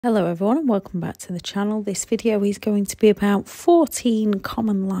Hello everyone and welcome back to the channel. This video is going to be about 14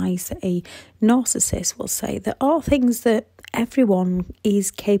 common lies that a narcissist will say. There are things that everyone is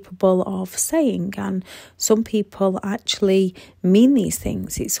capable of saying, and some people actually mean these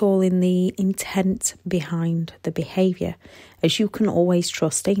things. It's all in the intent behind the behaviour, as you can always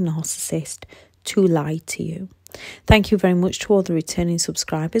trust a narcissist to lie to you. Thank you very much to all the returning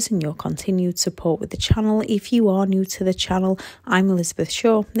subscribers and your continued support with the channel. If you are new to the channel, I'm Elizabeth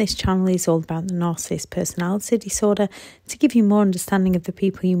Shaw. This channel is all about the narcissist personality disorder to give you more understanding of the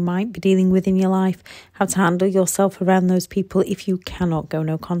people you might be dealing with in your life, how to handle yourself around those people if you cannot go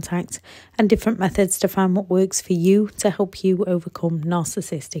no contact, and different methods to find what works for you to help you overcome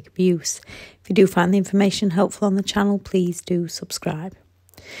narcissistic abuse. If you do find the information helpful on the channel, please do subscribe.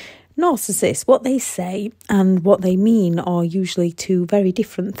 Narcissists, what they say and what they mean are usually two very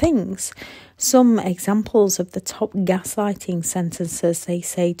different things. Some examples of the top gaslighting sentences they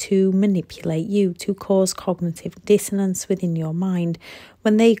say to manipulate you, to cause cognitive dissonance within your mind,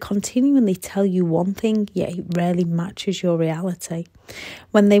 when they continually tell you one thing, yet it rarely matches your reality.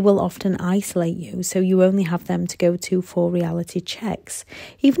 When they will often isolate you, so you only have them to go to for reality checks.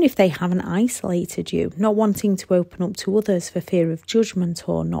 Even if they haven't isolated you, not wanting to open up to others for fear of judgment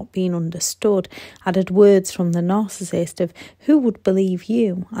or not being understood, added words from the narcissist of who would believe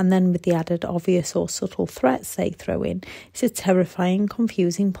you, and then with the added obvious or subtle threats they throw in, it's a terrifying,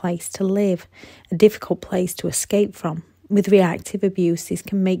 confusing place to live, a difficult place to escape from. With reactive abuse, this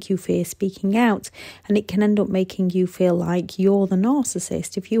can make you fear speaking out, and it can end up making you feel like you're the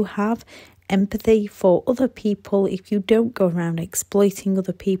narcissist. If you have empathy for other people, if you don't go around exploiting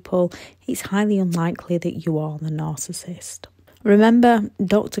other people, it's highly unlikely that you are the narcissist. Remember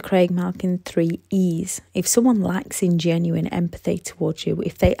Dr. Craig Malkin's 3 E's. If someone lacks in genuine empathy towards you,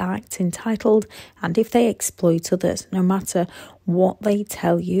 if they act entitled, and if they exploit others, no matter what they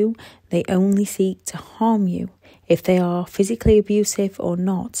tell you, they only seek to harm you. If they are physically abusive or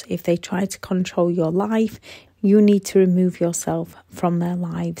not, if they try to control your life, you need to remove yourself from their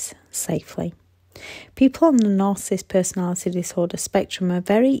lives safely. People on the narcissist personality disorder spectrum are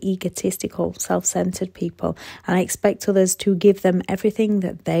very egotistical, self-centered people, and expect others to give them everything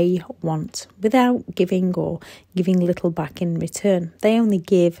that they want without giving or giving little back in return. They only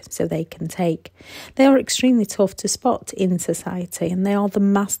give so they can take. They are extremely tough to spot in society, and they are the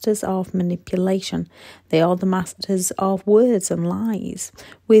masters of manipulation. They are the masters of words and lies.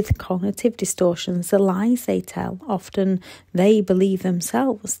 With cognitive distortions, the lies they tell, often they believe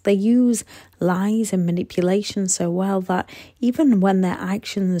themselves. They use lies and manipulation so well that even when their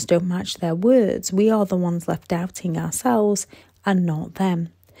actions don't match their words, we are the ones left doubting ourselves and not them.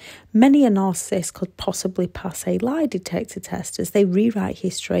 Many a narcissist could possibly pass a lie detector test as they rewrite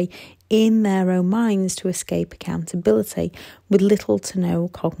history in their own minds to escape accountability. With little to no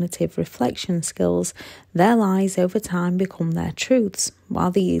cognitive reflection skills, their lies over time become their truths,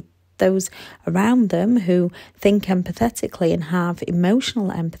 while those around them who think empathetically and have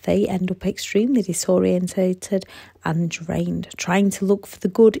emotional empathy end up extremely disorientated and drained, trying to look for the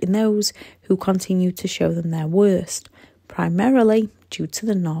good in those who continue to show them their worst, primarily due to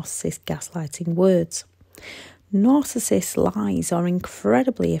the narcissist gaslighting words. Narcissist lies are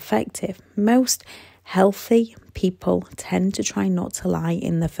incredibly effective. Most healthy people tend to try not to lie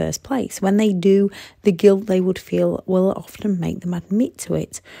in the first place. When they do, the guilt they would feel will often make them admit to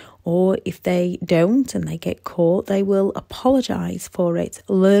it. Or if they don't and they get caught, they will apologise for it,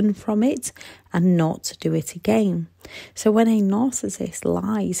 learn from it, and not do it again. So when a narcissist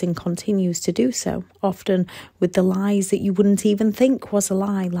lies and continues to do so, often with the lies that you wouldn't even think was a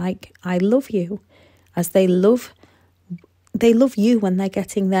lie, like I love you, as they love you when they're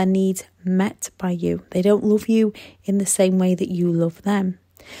getting their needs met by you. They don't love you in the same way that you love them.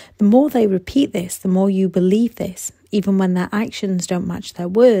 The more they repeat this, the more you believe this, even when their actions don't match their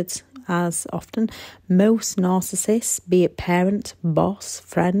words, as often most narcissists, be it parent, boss,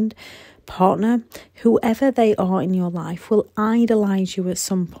 friend, partner, whoever they are in your life, will idolise you at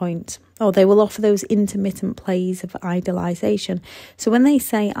some point, or they will offer those intermittent plays of idolisation. So when they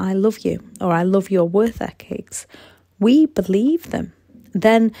say, I love you, or I love your work ethics, we believe them.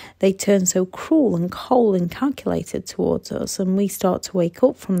 Then they turn so cruel and cold and calculated towards us, and we start to wake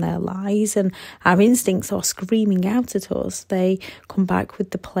up from their lies, and our instincts are screaming out at us. They come back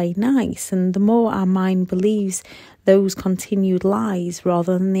with the play nice, and the more our mind believes those continued lies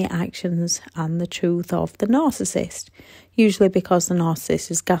rather than the actions and the truth of the narcissist, usually because the narcissist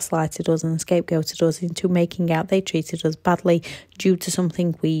has gaslighted us and scapegoated us into making out they treated us badly due to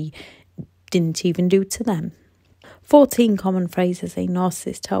something we didn't even do to them. 14 common phrases a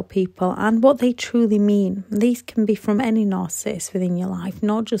narcissist tell people and what they truly mean. These can be from any narcissist within your life,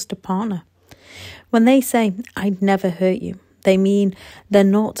 not just a partner. When they say, "I'd never hurt you," they mean they're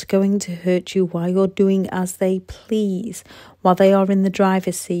not going to hurt you while you're doing as they please, while they are in the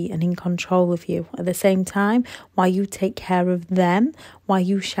driver's seat and in control of you. At the same time, while you take care of them, while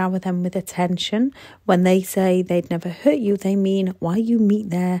you shower them with attention. When they say they'd never hurt you, they mean while you meet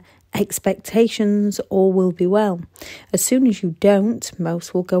their expectations, all will be well. As soon as you don't,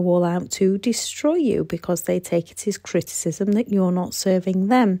 most will go all out to destroy you because they take it as criticism that you're not serving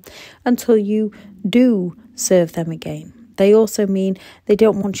them until you do serve them again. They also mean they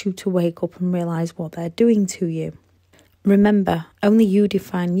don't want you to wake up and realise what they're doing to you. Remember, only you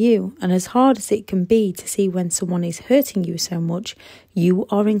define you, and as hard as it can be to see when someone is hurting you so much, you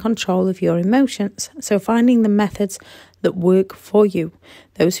are in control of your emotions. So finding the methods that work for you.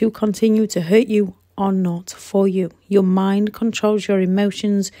 Those who continue to hurt you are not for you. Your mind controls your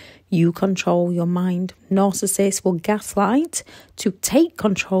emotions. You control your mind. Narcissists will gaslight to take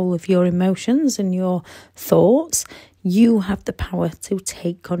control of your emotions and your thoughts. You have the power to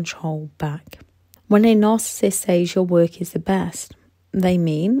take control back. When a narcissist says your work is the best, they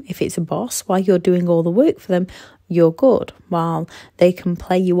mean if it's a boss, while you're doing all the work for them, you're good, while they can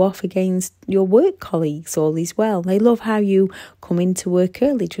play you off against your work colleagues, all is well. They love how you come into work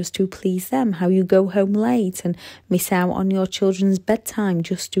early just to please them, how you go home late and miss out on your children's bedtime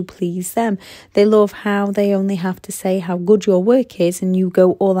just to please them. They love how they only have to say how good your work is and you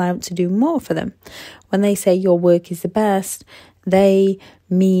go all out to do more for them. When they say your work is the best, they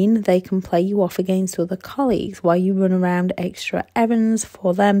mean they can play you off against other colleagues while you run around extra errands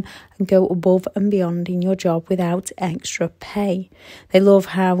for them and go above and beyond in your job without extra pay. They love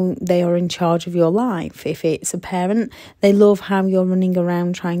how they are in charge of your life. If it's a parent, they love how you're running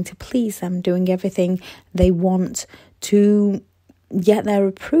around trying to please them, doing everything they want to get their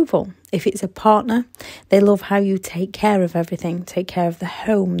approval. If it's a partner, they love how you take care of everything, take care of the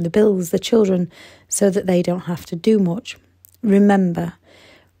home, the bills, the children, so that they don't have to do much. Remember,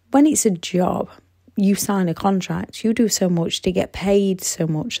 when it's a job, you sign a contract, you do so much to get paid so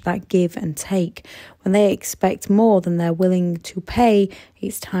much, that give and take. When they expect more than they're willing to pay,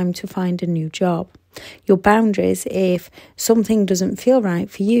 it's time to find a new job. Your boundaries, if something doesn't feel right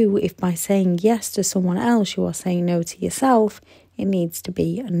for you, if by saying yes to someone else you are saying no to yourself, it needs to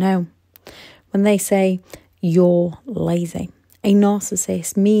be a no. When they say you're lazy, a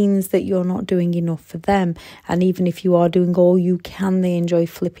narcissist means that you're not doing enough for them, and even if you are doing all you can, they enjoy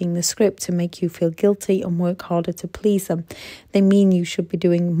flipping the script to make you feel guilty and work harder to please them. They mean you should be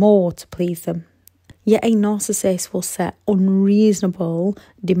doing more to please them. Yet a narcissist will set unreasonable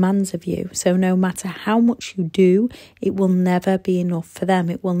demands of you, so no matter how much you do, it will never be enough for them.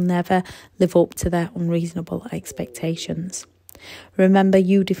 It will never live up to their unreasonable expectations. Remember,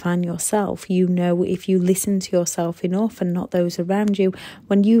 you define yourself. You know if you listen to yourself enough and not those around you.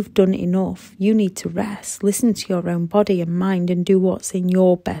 When you've done enough, you need to rest. Listen to your own body and mind and do what's in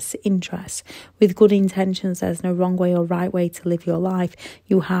your best interest. With good intentions, there's no wrong way or right way to live your life.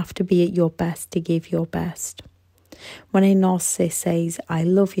 You have to be at your best to give your best. When a narcissist says, "I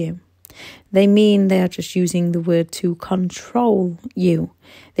love you," they mean they are just using the word to control you.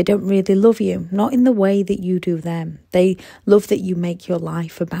 They don't really love you, not in the way that you do them. They love that you make your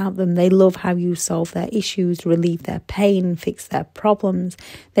life about them. They love how you solve their issues, relieve their pain, fix their problems.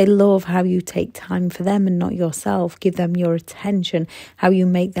 They love how you take time for them and not yourself, give them your attention, how you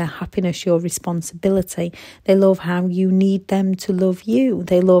make their happiness your responsibility. They love how you need them to love you.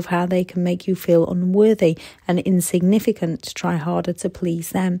 They love how they can make you feel unworthy and insignificant to try harder to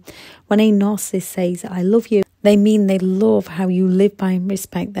please them. When a narcissist says, "I love you," they mean they love how you live by and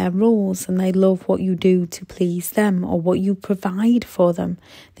respect their rules, and they love what you do to please them or what you provide for them.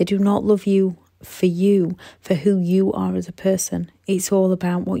 They do not love you, for who you are as a person. It's all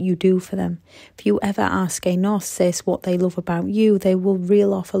about what you do for them. If you ever ask a narcissist what they love about you, they will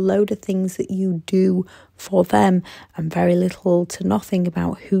reel off a load of things that you do for them and very little to nothing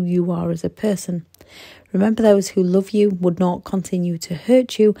about who you are as a person. Remember, those who love you would not continue to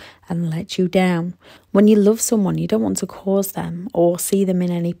hurt you and let you down. When you love someone, you don't want to cause them or see them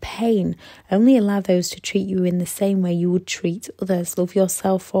in any pain. Only allow those to treat you in the same way you would treat others. Love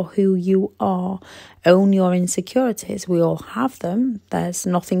yourself for who you are. Own your insecurities. We all have them. There's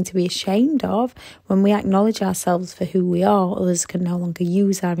nothing to be ashamed of. When we acknowledge ourselves for who we are, others can no longer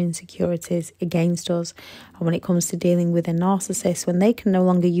use our insecurities against us. And when it comes to dealing with a narcissist, when they can no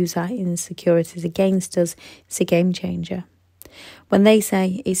longer use our insecurities against us, it's a game changer. When they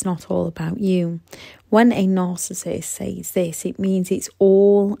say it's not all about you, when a narcissist says this, it means it's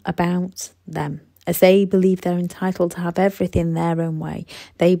all about them. as they believe they're entitled to have everything their own way.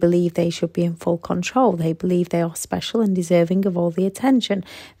 They believe they should be in full control. They believe they are special and deserving of all the attention.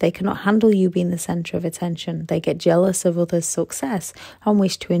 They cannot handle you being the centre of attention. They get jealous of others' success and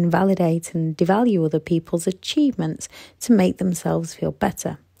wish to invalidate and devalue other people's achievements to make themselves feel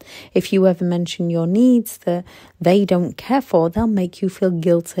better. If you ever mention your needs that they don't care for, they'll make you feel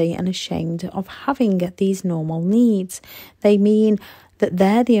guilty and ashamed of having these normal needs. They mean that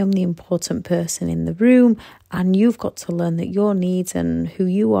they're the only important person in the room, and you've got to learn that your needs and who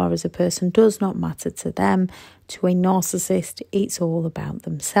you are as a person does not matter to them. To a narcissist, it's all about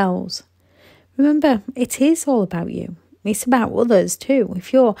themselves. Remember, it is all about you. It's about others too.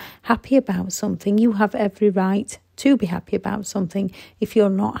 If you're happy about something, you have every right to be happy about something. If you're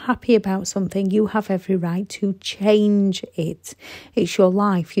not happy about something, you have every right to change it. It's your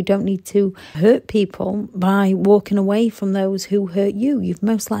life. You don't need to hurt people by walking away from those who hurt you. You've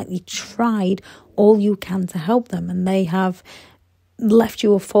most likely tried all you can to help them, and they have left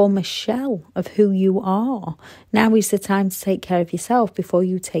you a former shell of who you are. Now is the time to take care of yourself before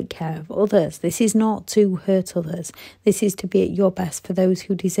you take care of others. This is not to hurt others. This is to be at your best for those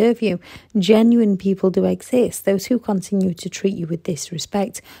who deserve you. Genuine people do exist. Those who continue to treat you with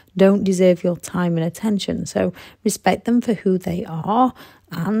disrespect don't deserve your time and attention. So respect them for who they are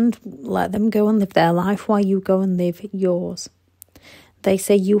and let them go and live their life while you go and live yours. They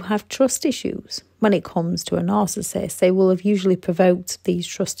say you have trust issues. When it comes to a narcissist, they will have usually provoked these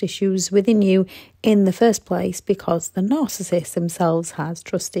trust issues within you in the first place because the narcissist themselves has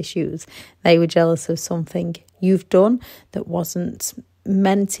trust issues. They were jealous of something you've done that wasn't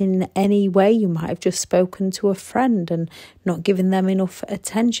meant in any way. You might have just spoken to a friend and not given them enough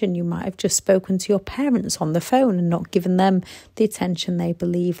attention. You might have just spoken to your parents on the phone and not given them the attention they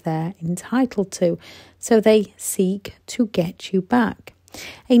believe they're entitled to. So they seek to get you back.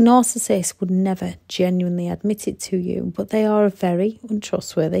 A narcissist would never genuinely admit it to you, but they are a very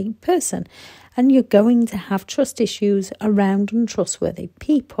untrustworthy person, and you're going to have trust issues around untrustworthy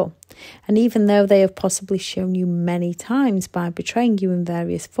people. And even though they have possibly shown you many times by betraying you in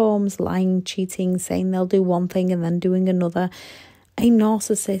various forms, lying, cheating, saying they'll do one thing and then doing another, a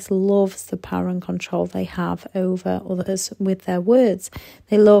narcissist loves the power and control they have over others with their words.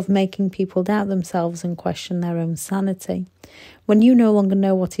 They love making people doubt themselves and question their own sanity. When you no longer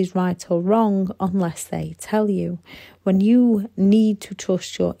know what is right or wrong unless they tell you. When you need to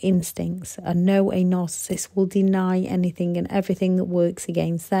trust your instincts and know a narcissist will deny anything and everything that works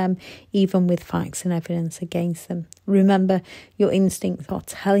against them, even with facts and evidence against them. Remember, your instincts are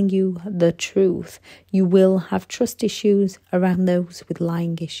telling you the truth. You will have trust issues around those with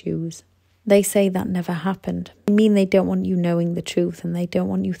lying issues. They say that never happened. I mean, they don't want you knowing the truth, and they don't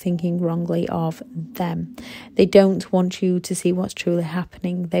want you thinking wrongly of them. They don't want you to see what's truly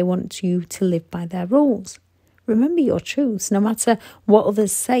happening. They want you to live by their rules. Remember your truths, no matter what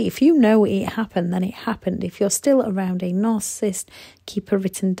others say. If you know it happened, then it happened. If you're still around a narcissist, keep a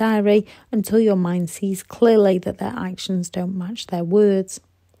written diary until your mind sees clearly that their actions don't match their words.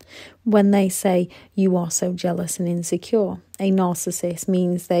 When they say you are so jealous and insecure, a narcissist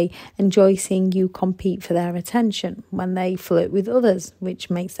means they enjoy seeing you compete for their attention. When they flirt with others, which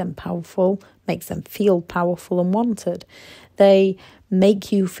makes them powerful, makes them feel powerful and wanted, they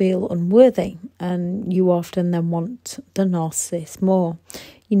make you feel unworthy, and you often then want the narcissist more.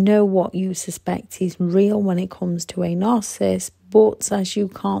 You know what you suspect is real when it comes to a narcissist, but as you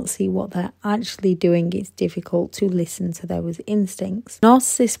can't see what they're actually doing, it's difficult to listen to those instincts.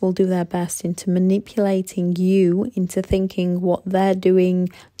 Narcissists will do their best into manipulating you into thinking what they're doing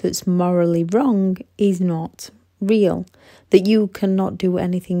that's morally wrong is not real, that you cannot do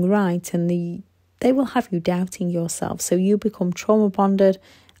anything right, and they will have you doubting yourself, so you become trauma bonded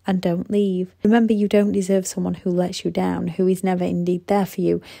and don't leave. Remember, you don't deserve someone who lets you down, who is never indeed there for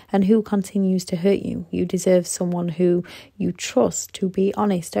you, and who continues to hurt you. You deserve someone who you trust to be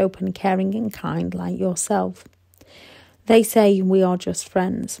honest, open, caring and kind like yourself. They say we are just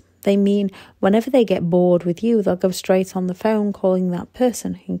friends. They mean whenever they get bored with you, they'll go straight on the phone calling that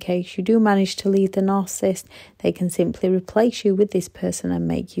person. In case you do manage to leave the narcissist, they can simply replace you with this person and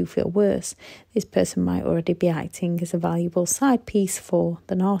make you feel worse. This person might already be acting as a valuable side piece for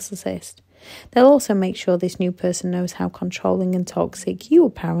the narcissist. They'll also make sure this new person knows how controlling and toxic you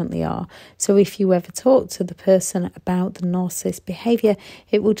apparently are. So if you ever talk to the person about the narcissist behaviour,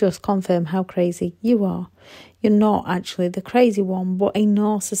 it will just confirm how crazy you are. You're not actually the crazy one, but a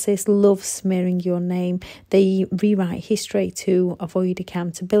narcissist loves smearing your name. They rewrite history to avoid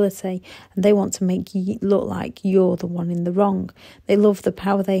accountability, and they want to make you look like you're the one in the wrong. They love the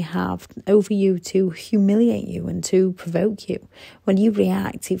power they have over you to humiliate you and to provoke you. When you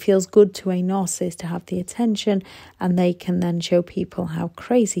react, it feels good to a narcissist to have the attention, and they can then show people how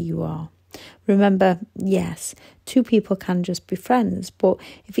crazy you are. Remember, yes, two people can just be friends, but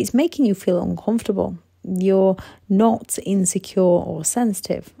if it's making you feel uncomfortable, you're not insecure or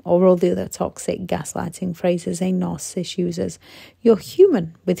sensitive, or all the other toxic gaslighting phrases a narcissist uses. You're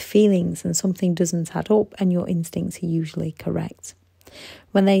human with feelings, and something doesn't add up, and your instincts are usually correct.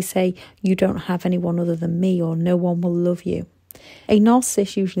 When they say, you don't have anyone other than me, or no one will love you, a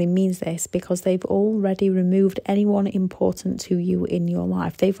narcissist usually means this because they've already removed anyone important to you in your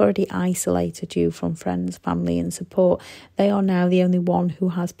life. They've already isolated you from friends, family and support. They are now the only one who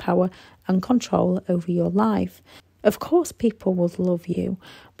has power and control over your life. Of course, people will love you,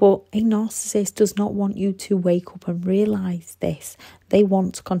 but a narcissist does not want you to wake up and realise this. They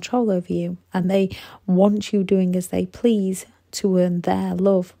want control over you, and they want you doing as they please to earn their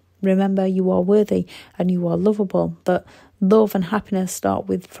love. Remember, you are worthy and you are lovable, but love and happiness start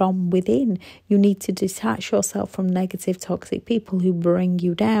from within. You need to detach yourself from negative, toxic people who bring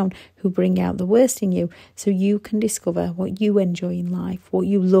you down, who bring out the worst in you, so you can discover what you enjoy in life, what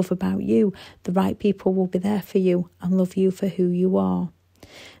you love about you. The right people will be there for you and love you for who you are.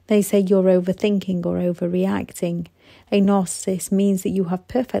 They say you're overthinking or overreacting. A narcissist means that you have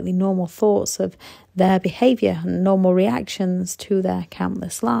perfectly normal thoughts of their behaviour and normal reactions to their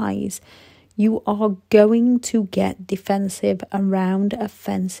countless lies. You are going to get defensive around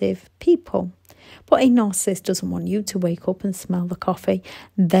offensive people. But a narcissist doesn't want you to wake up and smell the coffee.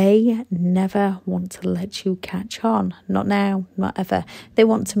 They never want to let you catch on. Not now, not ever. They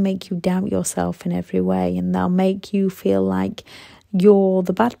want to make you doubt yourself in every way, and they'll make you feel like you're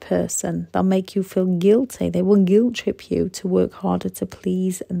the bad person. They'll make you feel guilty. They will guilt trip you to work harder to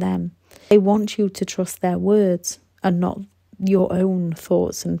please them. They want you to trust their words and not your own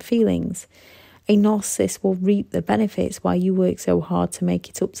thoughts and feelings. A narcissist will reap the benefits while you work so hard to make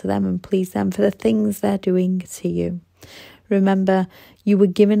it up to them and please them for the things they're doing to you. Remember, you were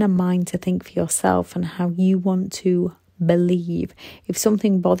given a mind to think for yourself and how you want to believe. If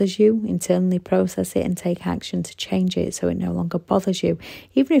something bothers you, internally process it and take action to change it so it no longer bothers you,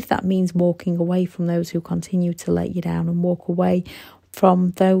 even if that means walking away from those who continue to let you down, and walk away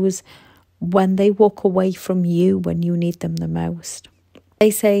from those when they walk away from you when you need them the most.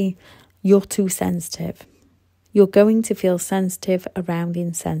 They say you're too sensitive. You're going to feel sensitive around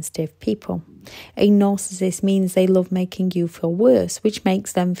insensitive people. A narcissist means they love making you feel worse, which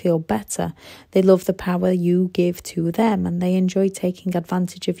makes them feel better. They love the power you give to them, and they enjoy taking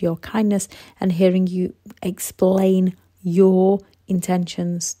advantage of your kindness and hearing you explain your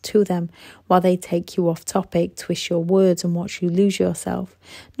intentions to them while they take you off topic, twist your words and watch you lose yourself.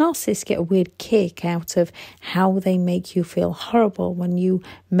 Narcissists get a weird kick out of how they make you feel horrible when you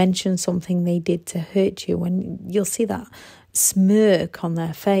mention something they did to hurt you, and you'll see that smirk on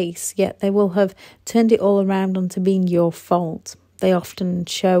their face, yet they will have turned it all around onto being your fault. They often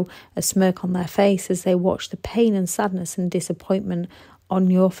show a smirk on their face as they watch the pain and sadness and disappointment on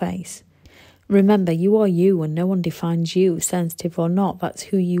your face. Remember, you are you and no one defines you, sensitive or not. That's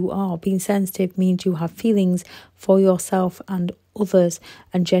who you are. Being sensitive means you have feelings for yourself and others,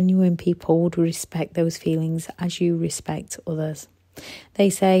 and genuine people would respect those feelings as you respect others. They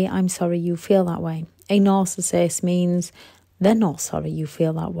say, I'm sorry you feel that way. A narcissist means they're not sorry you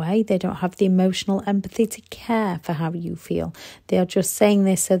feel that way. They don't have the emotional empathy to care for how you feel. They are just saying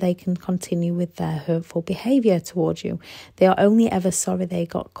this so they can continue with their hurtful behaviour towards you. They are only ever sorry they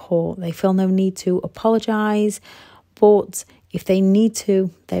got caught. They feel no need to apologise, but if they need to,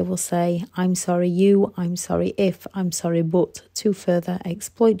 they will say, I'm sorry you, I'm sorry if, I'm sorry but, to further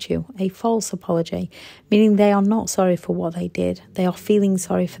exploit you. A false apology, meaning they are not sorry for what they did. They are feeling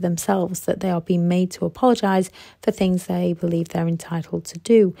sorry for themselves, that they are being made to apologise for things they believe they're entitled to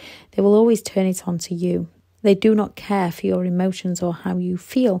do. They will always turn it on to you. They do not care for your emotions or how you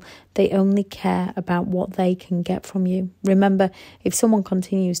feel. They only care about what they can get from you. Remember, if someone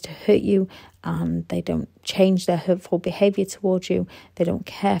continues to hurt you and they don't change their hurtful behaviour towards you, they don't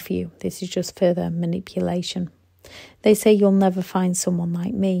care for you. This is just further manipulation. They say you'll never find someone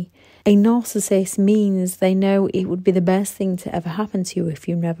like me. A narcissist means they know it would be the best thing to ever happen to you if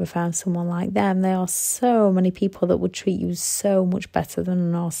you never found someone like them. There are so many people that would treat you so much better than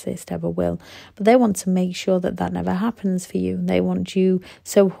a narcissist ever will. But they want to make sure that that never happens for you. They want you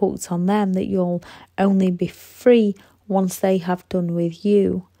so hooked on them that you'll only be free once they have done with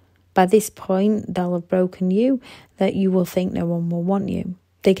you. By this point, they'll have broken you, that you will think no one will want you.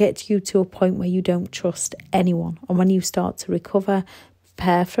 They get you to a point where you don't trust anyone. And when you start to recover,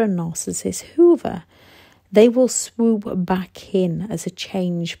 prepare for a narcissist hoover. They will swoop back in as a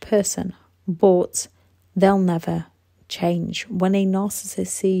changed person, but they'll never change. When a narcissist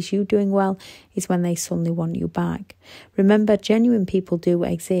sees you doing well is when they suddenly want you back. Remember, genuine people do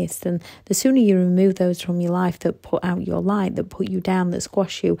exist, and the sooner you remove those from your life that put out your light, that put you down, that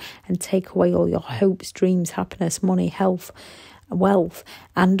squash you and take away all your hopes, dreams, happiness, money, health, wealth,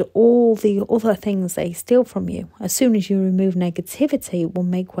 and all the other things they steal from you. As soon as you remove negativity, it will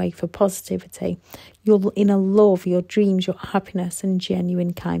make way for positivity. Your inner love, your dreams, your happiness, and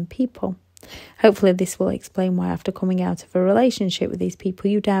genuine kind people. Hopefully this will explain why after coming out of a relationship with these people,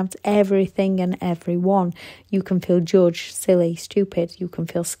 you doubt everything and everyone. You can feel judged, silly, stupid. You can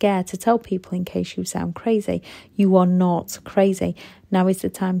feel scared to tell people in case you sound crazy. You are not crazy. Now is the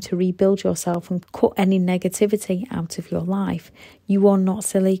time to rebuild yourself and cut any negativity out of your life. You are not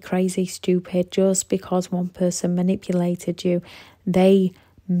silly, crazy, stupid just because one person manipulated you. They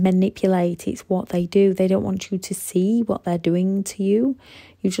manipulate. It's what they do. They don't want you to see what they're doing to you.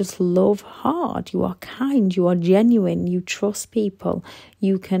 You just love hard. You are kind. You are genuine. You trust people.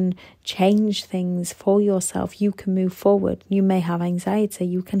 You can change things for yourself. You can move forward. You may have anxiety.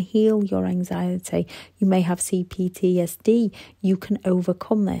 You can heal your anxiety. You may have CPTSD. You can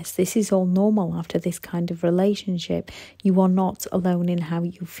overcome this. This is all normal after this kind of relationship. You are not alone in how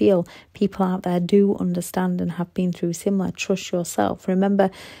you feel. People out there do understand and have been through similar. Trust yourself. Remember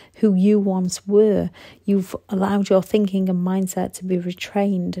who you once were. You've allowed your thinking and mindset to be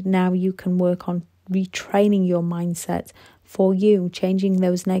retrained. Now you can work on retraining your mindset for you, changing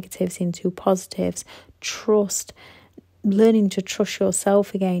those negatives into positives. Trust, learning to trust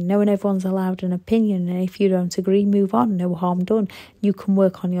yourself again, knowing everyone's allowed an opinion, and if you don't agree, move on, no harm done. You can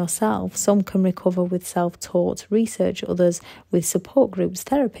work on yourself. Some can recover with self-taught research, others with support groups,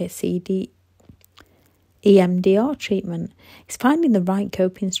 therapists, EMDR treatment. It's finding the right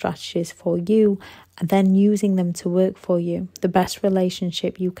coping strategies for you and then using them to work for you. The best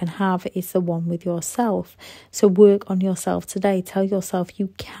relationship you can have is the one with yourself. So work on yourself today. Tell yourself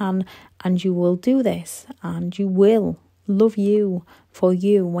you can and you will do this, and you will love you for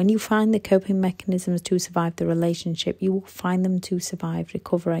you. When you find the coping mechanisms to survive the relationship, you will find them to survive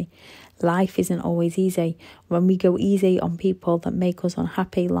recovery. Life isn't always easy. When we go easy on people that make us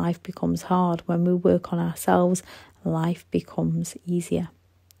unhappy, life becomes hard. When we work on ourselves, life becomes easier.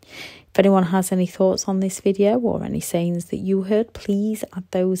 If anyone has any thoughts on this video or any sayings that you heard, please add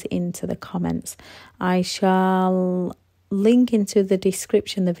those into the comments. I shall link into the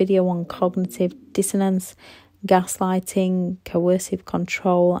description the video on cognitive dissonance, gaslighting, coercive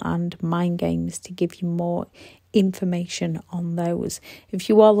control, and mind games to give you more information on those. If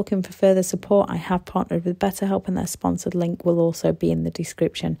you are looking for further support, I have partnered with BetterHelp, and their sponsored link will also be in the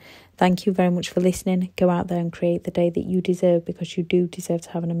description. Thank you very much for listening. Go out there and create the day that you deserve, because you do deserve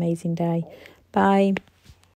to have an amazing day. Bye.